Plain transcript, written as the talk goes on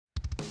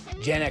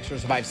Gen Xers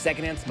survived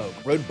secondhand smoke,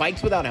 rode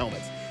bikes without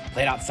helmets,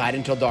 played outside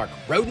until dark,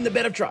 rode in the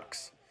bed of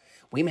trucks.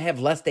 We may have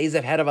less days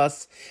ahead of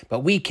us,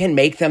 but we can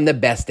make them the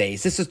best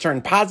days. This has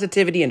turned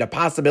positivity into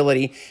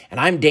possibility,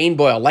 and I'm Dane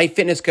Boyle, life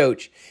fitness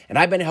coach, and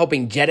I've been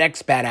helping Gen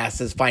X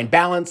badasses find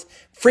balance,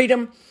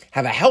 freedom,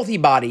 have a healthy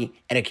body,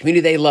 and a community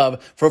they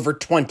love for over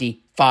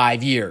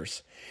 25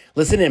 years.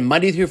 Listen in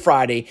Monday through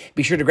Friday.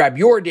 Be sure to grab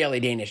your Daily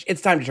Danish.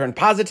 It's time to turn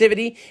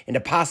positivity into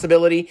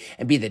possibility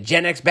and be the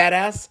Gen X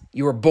badass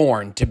you were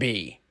born to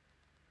be.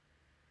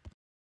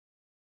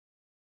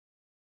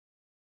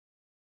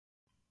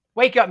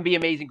 Wake up and be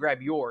amazing.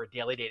 Grab your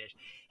Daily Danish.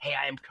 Hey,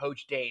 I am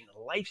Coach Dane,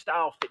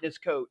 lifestyle fitness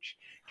coach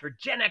for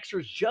Gen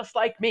Xers just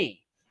like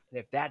me. And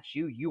if that's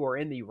you, you are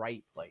in the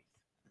right place.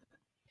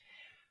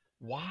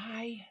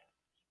 Why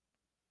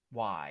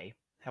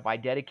have I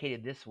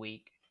dedicated this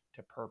week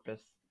to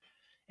purpose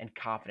and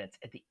confidence?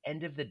 At the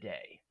end of the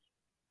day,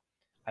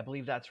 I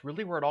believe that's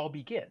really where it all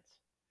begins.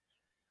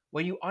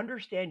 When you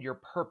understand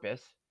your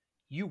purpose,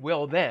 you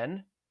will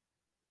then,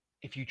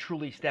 if you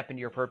truly step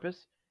into your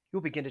purpose,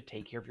 you'll begin to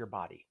take care of your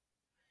body.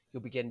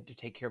 You'll begin to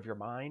take care of your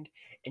mind,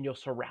 and you'll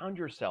surround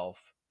yourself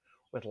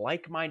with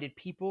like-minded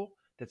people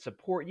that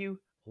support you,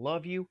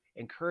 love you,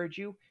 encourage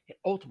you, and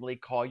ultimately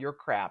call your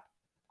crap.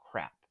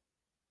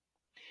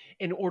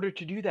 In order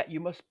to do that, you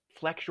must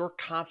flex your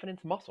confidence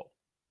muscle.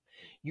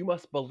 You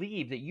must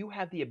believe that you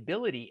have the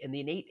ability and the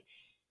innate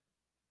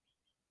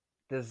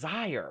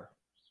desire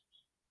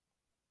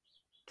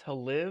to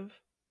live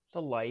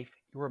the life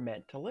you were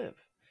meant to live,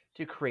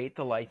 to create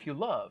the life you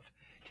love,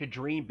 to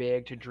dream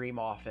big, to dream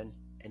often,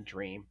 and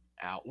dream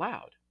out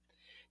loud.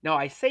 Now,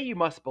 I say you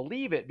must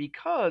believe it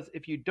because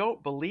if you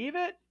don't believe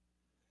it,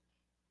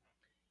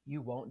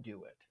 you won't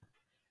do it.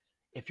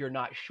 If you're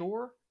not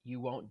sure,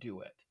 you won't do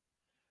it.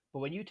 But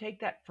when you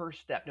take that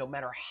first step, no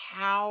matter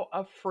how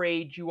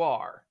afraid you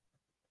are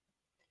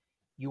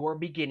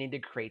beginning to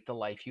create the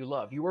life you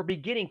love. You are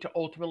beginning to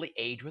ultimately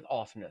age with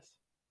awesomeness.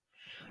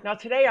 Now,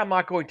 today, I'm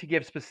not going to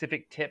give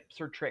specific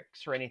tips or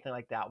tricks or anything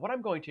like that. What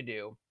I'm going to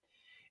do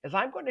is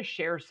I'm going to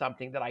share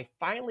something that I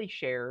finally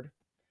shared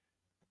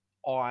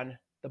on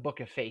the Book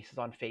of Faces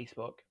on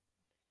Facebook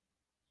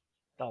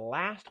the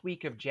last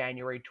week of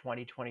January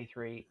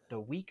 2023, the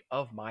week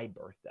of my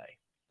birthday.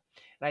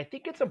 And I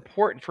think it's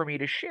important for me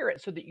to share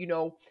it so that you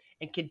know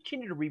and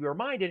continue to be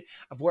reminded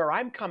of where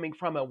I'm coming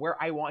from and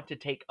where I want to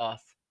take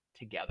us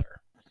together.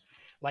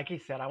 Like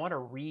I said, I want to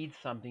read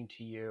something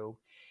to you,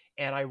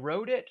 and I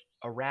wrote it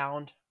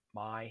around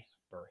my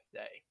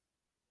birthday.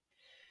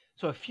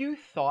 So a few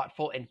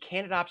thoughtful and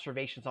candid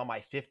observations on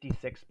my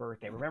 56th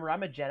birthday. Remember,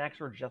 I'm a Gen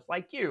Xer just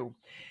like you,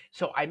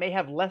 so I may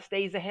have less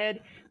days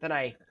ahead than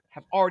I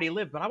have already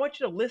lived, but I want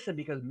you to listen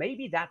because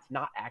maybe that's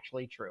not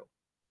actually true.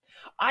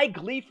 I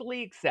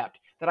gleefully accept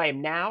that I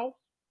now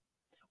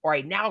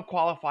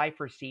qualify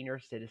for senior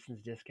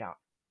citizens discount.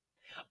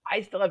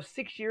 I still have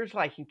 6 years till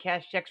I can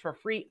cash checks for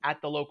free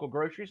at the local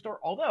grocery store,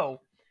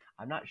 although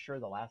I'm not sure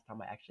the last time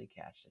I actually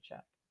cashed a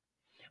check.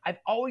 I've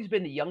always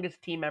been the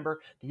youngest team member,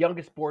 the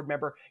youngest board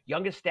member,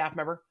 youngest staff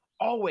member,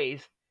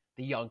 always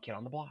the young kid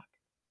on the block.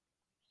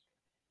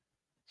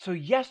 So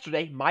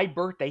yesterday, my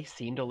birthday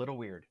seemed a little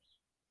weird.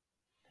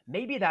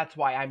 Maybe that's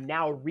why I'm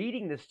now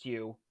reading this to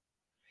you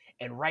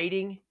and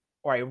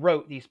I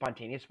wrote these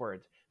spontaneous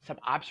words, some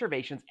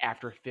observations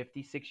after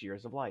 56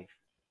 years of life.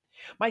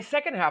 My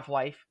second half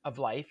of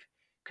life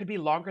could be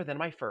longer than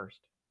my first.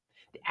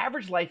 The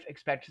average life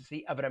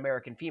expectancy of an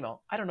American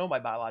female, I don't know my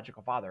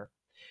biological father,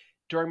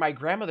 during my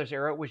grandmother's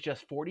era was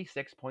just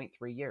 46.3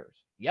 years.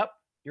 Yep,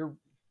 you're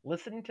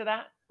listening to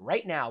that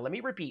right now. Let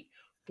me repeat,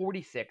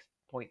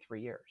 46.3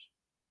 years.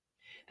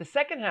 The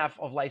second half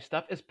of life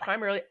stuff is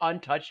primarily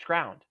untouched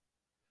ground.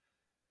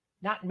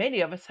 Not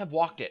many of us have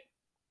walked it.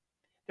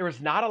 There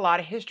is not a lot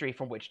of history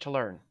from which to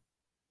learn.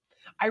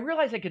 I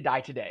realize I could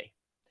die today,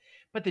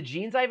 but the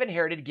genes I've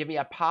inherited give me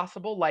a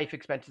possible life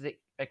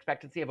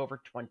expectancy of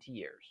over 20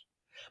 years.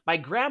 My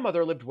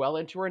grandmother lived well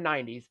into her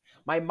 90s.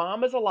 My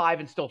mom is alive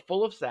and still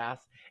full of sass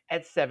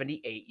at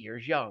 78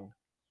 years young.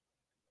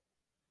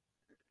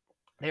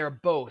 They are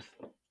both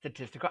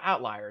statistical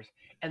outliers,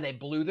 and they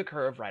blew the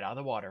curve right out of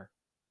the water.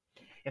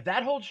 If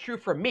that holds true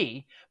for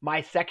me,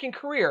 my second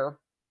career,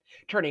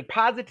 turning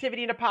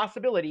positivity into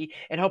possibility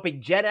and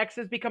helping Gen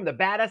X's become the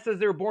badasses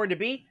they were born to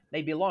be,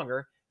 may be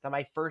longer than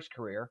my first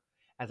career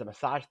as a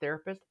massage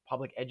therapist,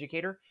 public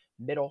educator,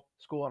 middle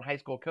school and high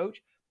school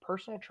coach,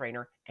 personal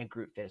trainer, and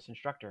group fitness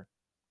instructor.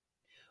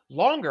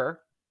 Longer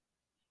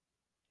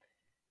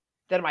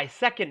than my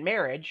second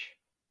marriage,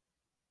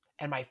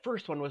 and my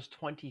first one was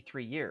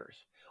 23 years,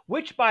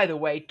 which, by the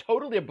way,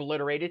 totally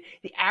obliterated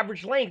the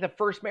average length of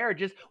first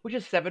marriages, which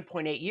is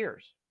 7.8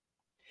 years.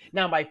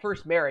 Now, my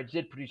first marriage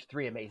did produce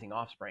 3 amazing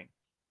offspring.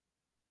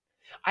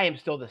 I am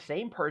still the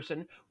same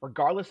person,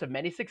 regardless of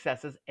many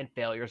successes and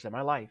failures in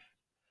my life.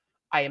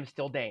 I am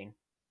still Dane.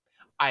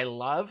 I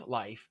love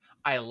life.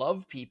 I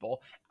love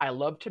people. I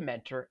love to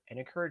mentor and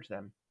encourage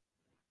them,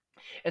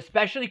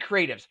 especially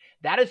creatives.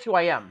 That is who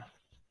I am.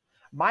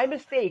 My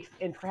mistakes,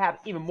 and perhaps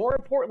even more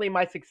importantly,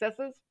 my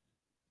successes,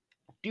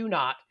 do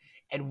not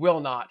and will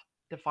not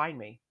define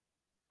me.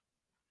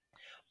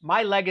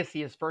 My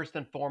legacy is first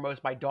and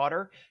foremost my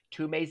daughter,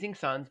 two amazing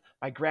sons,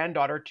 my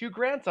granddaughter, two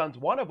grandsons,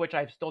 one of which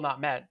I've still not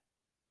met,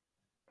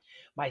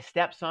 my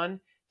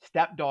stepson,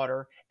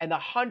 stepdaughter, and the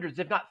hundreds,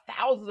 if not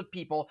thousands of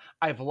people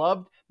I've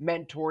loved,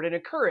 mentored, and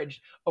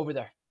encouraged over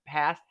the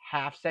past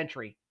half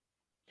century.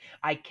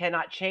 I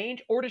cannot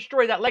change or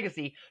destroy that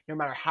legacy, no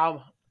matter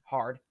how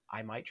hard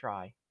I might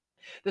try.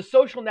 The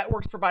social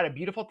networks provide a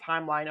beautiful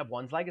timeline of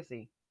one's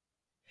legacy.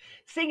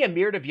 Seeing a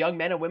myriad of young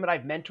men and women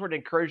I've mentored and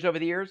encouraged over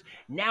the years,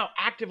 now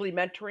actively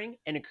mentoring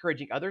and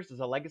encouraging others,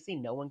 is a legacy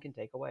no one can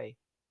take away.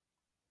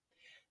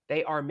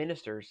 They are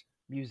ministers,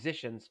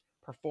 musicians,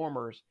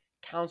 performers,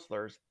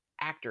 counselors,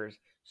 actors,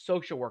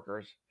 social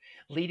workers,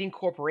 leading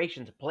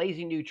corporations,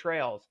 blazing new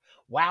trails,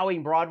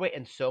 wowing Broadway,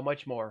 and so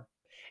much more.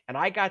 And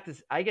I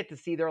get to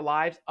see their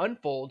lives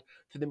unfold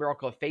through the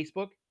miracle of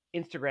Facebook,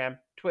 Instagram,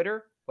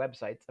 Twitter,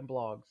 websites, and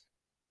blogs.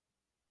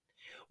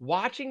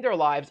 Watching their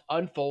lives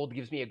unfold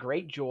gives me a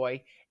great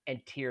joy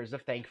and tears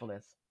of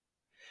thankfulness.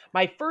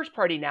 My first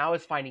priority now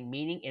is finding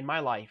meaning in my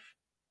life.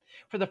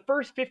 For the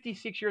first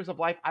 56 years of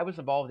life, I was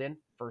involved in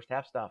first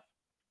half stuff.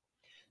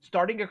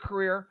 Starting a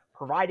career,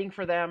 providing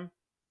for them,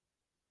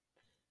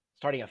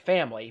 starting a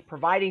family,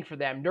 providing for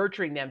them,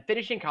 nurturing them,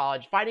 finishing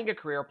college, finding a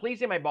career,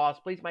 pleasing my boss,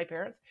 pleasing my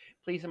parents,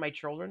 pleasing my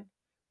children.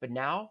 But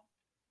now,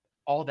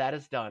 all that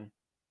is done.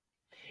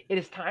 It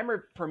is time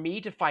for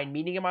me to find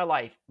meaning in my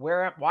life.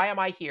 Why am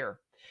I here?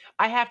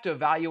 I have to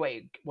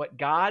evaluate what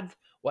gods,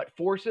 what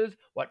forces,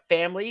 what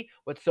family,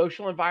 what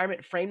social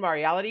environment framed my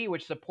reality,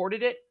 which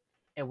supported it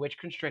and which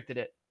constricted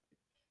it.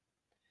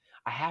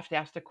 I have to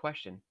ask the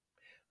question,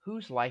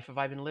 whose life have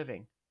I been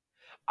living?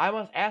 I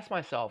must ask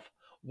myself,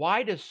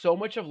 why does so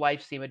much of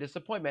life seem a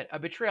disappointment, a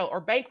betrayal, or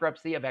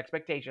bankruptcy of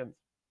expectations?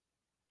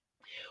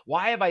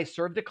 Why have I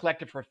served the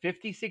collective for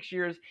 56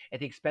 years at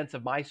the expense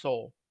of my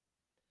soul?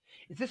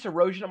 Is this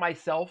erosion of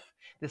myself,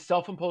 this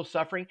self-imposed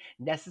suffering,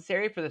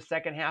 necessary for the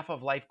second half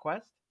of life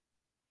quest?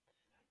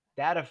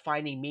 That of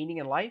finding meaning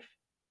in life?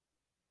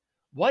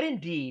 What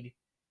indeed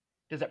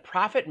does it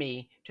profit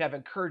me to have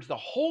encouraged the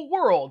whole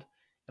world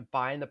and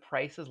find the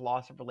priceless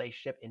loss of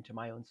relationship into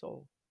my own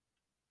soul?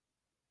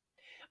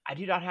 I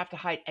do not have to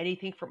hide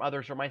anything from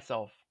others or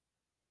myself.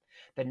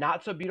 The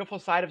not so beautiful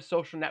side of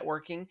social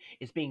networking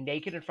is being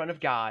naked in front of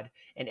God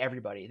and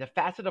everybody. The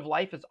facet of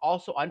life is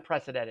also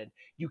unprecedented.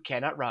 You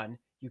cannot run,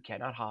 you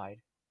cannot hide.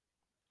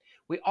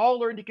 We all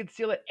learn to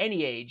conceal at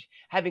any age.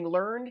 Having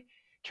learned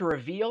to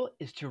reveal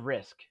is to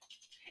risk.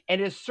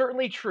 And it is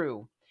certainly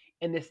true.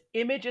 In this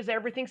image is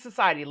everything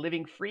society,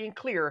 living free and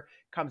clear,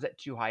 comes at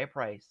too high a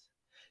price.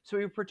 So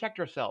we protect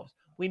ourselves.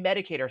 We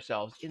medicate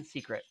ourselves in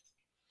secret.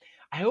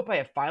 I hope I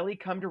have finally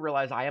come to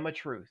realize I am a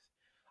truth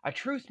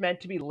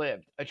meant to be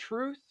lived, a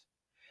truth,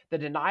 the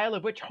denial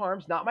of which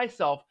harms not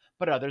myself,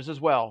 but others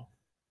as well.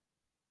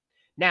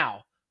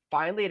 Now,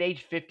 finally at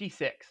age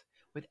 56,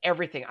 with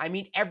everything, I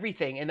mean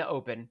everything, in the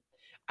open,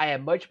 I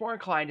am much more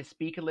inclined to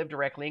speak and live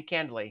directly and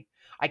candidly.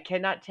 I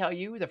cannot tell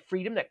you the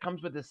freedom that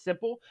comes with this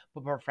simple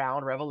but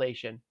profound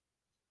revelation.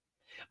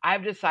 I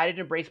have decided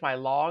to embrace my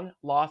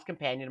long-lost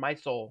companion, my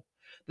soul.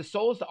 The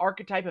soul is the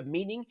archetype of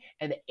meaning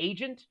and the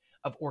agent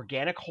of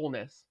organic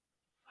wholeness.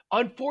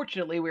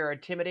 Unfortunately, we are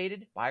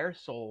intimidated by our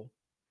soul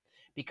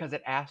because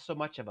it asks so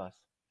much of us.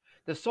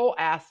 The soul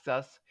asks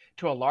us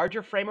to a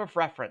larger frame of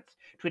reference,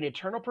 to an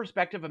eternal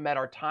perspective amid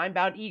our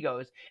time-bound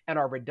egos and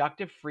our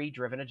reductive,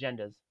 free-driven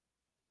agendas.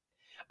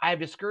 I have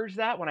discouraged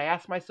that when I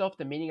ask myself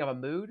the meaning of a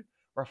mood,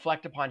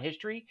 reflect upon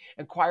history,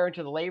 inquire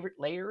into the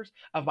layers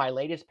of my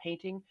latest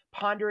painting,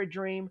 ponder a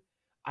dream,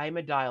 I am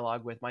in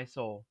dialogue with my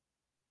soul.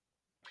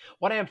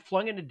 When I am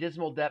flung into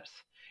dismal depths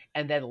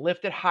and then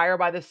lifted higher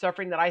by the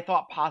suffering that I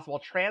thought possible,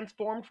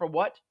 transformed from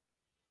what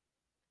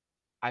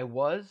I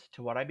was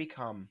to what I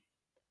become,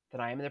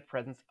 then I am in the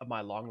presence of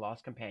my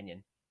long-lost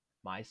companion,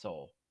 my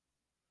soul.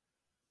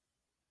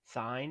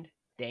 Signed,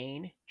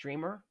 Dane,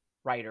 dreamer,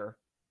 writer,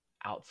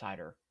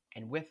 outsider.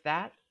 And with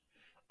that,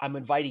 I'm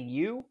inviting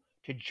you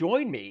to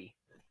join me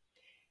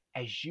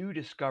as you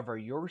discover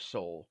your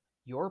soul,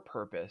 your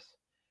purpose,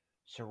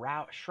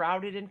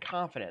 shrouded in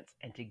confidence.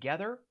 And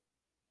together,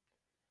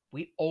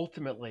 we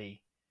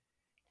ultimately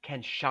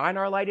can shine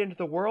our light into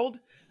the world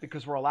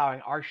because we're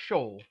allowing our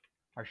soul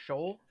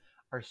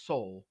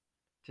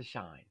to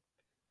shine.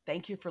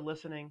 Thank you for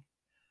listening.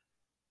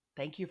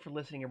 Thank you for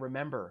listening. And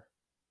remember,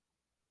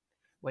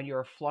 when you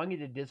are flung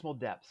into dismal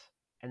depths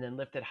and then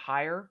lifted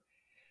higher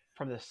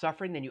from the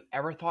suffering than you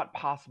ever thought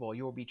possible,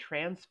 you will be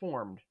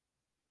transformed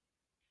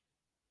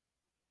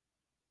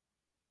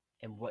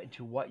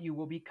into what you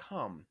will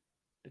become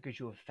because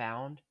you have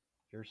found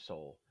your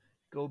soul.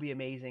 Go be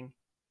amazing.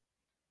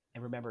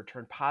 And remember,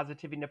 turn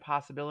positivity into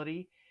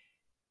possibility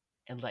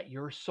and let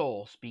your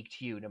soul speak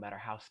to you no matter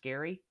how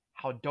scary,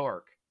 how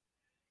dark.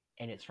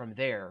 And it's from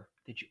there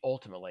that you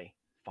ultimately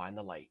find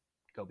the light.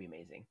 Go be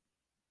amazing.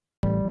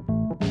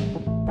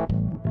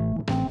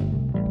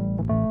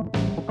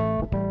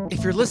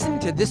 If you're listening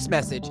to this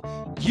message,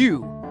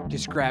 you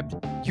just grabbed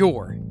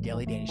your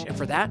Daily Danish. And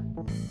for that,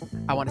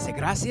 I want to say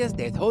gracias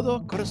de todo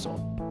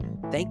corazón.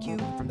 thank you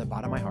from the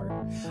bottom of my heart.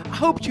 I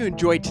hope you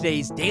enjoyed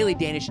today's Daily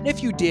Danish, and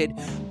if you did,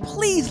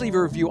 please leave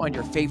a review on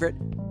your favorite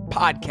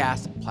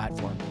podcast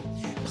platform.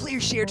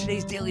 Please share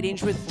today's Daily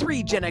Danish with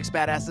 3 Gen X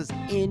badasses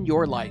in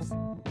your life.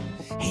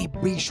 Hey,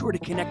 be sure to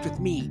connect with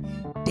me,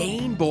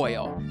 Dane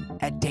Boyle,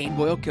 at Dane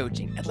Boyle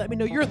Coaching, and let me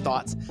know your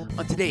thoughts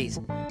on today's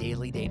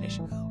Daily Danish.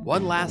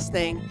 One last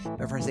thing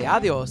before I say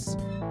adios,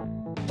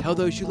 tell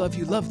those you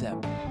love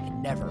them,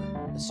 and never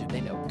assume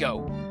they know.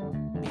 Go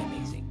be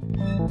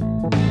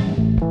amazing.